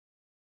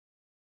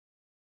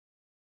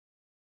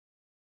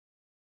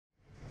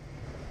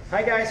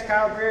Hi guys,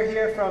 Kyle Greer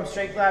here from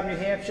Strength Lab, New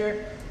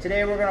Hampshire.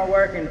 Today we're going to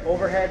work an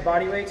overhead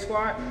bodyweight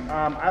squat.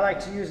 I like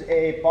to use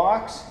a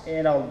box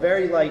and a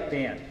very light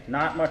band,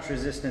 not much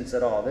resistance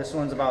at all. This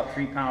one's about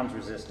 3 pounds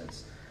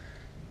resistance.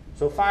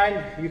 So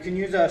you can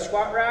use a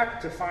squat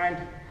rack to find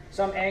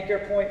some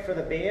anchor point for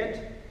the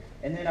band,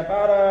 and then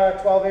about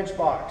a 12-inch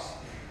box.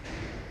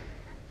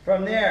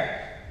 From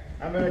there,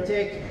 I'm going to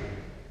take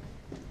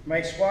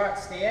my squat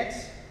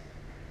stance,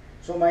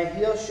 so my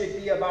heels should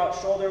be about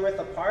shoulder width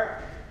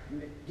apart,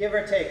 give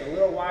or take, a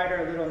little wider,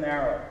 a little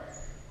narrower,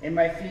 and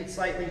my feet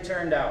slightly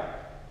turned out.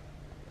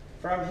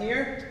 From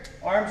here,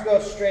 arms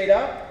go straight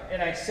up,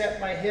 and I set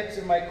my hips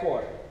and my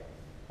core.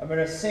 I'm going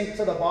to sink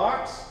to the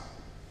box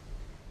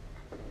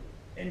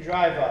and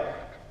drive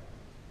up.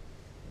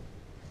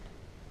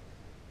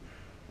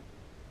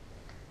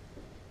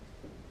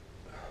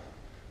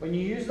 When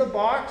you use the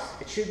box,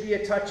 it should be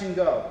a touch and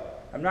go.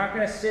 I'm not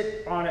going to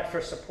sit on it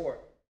for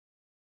support.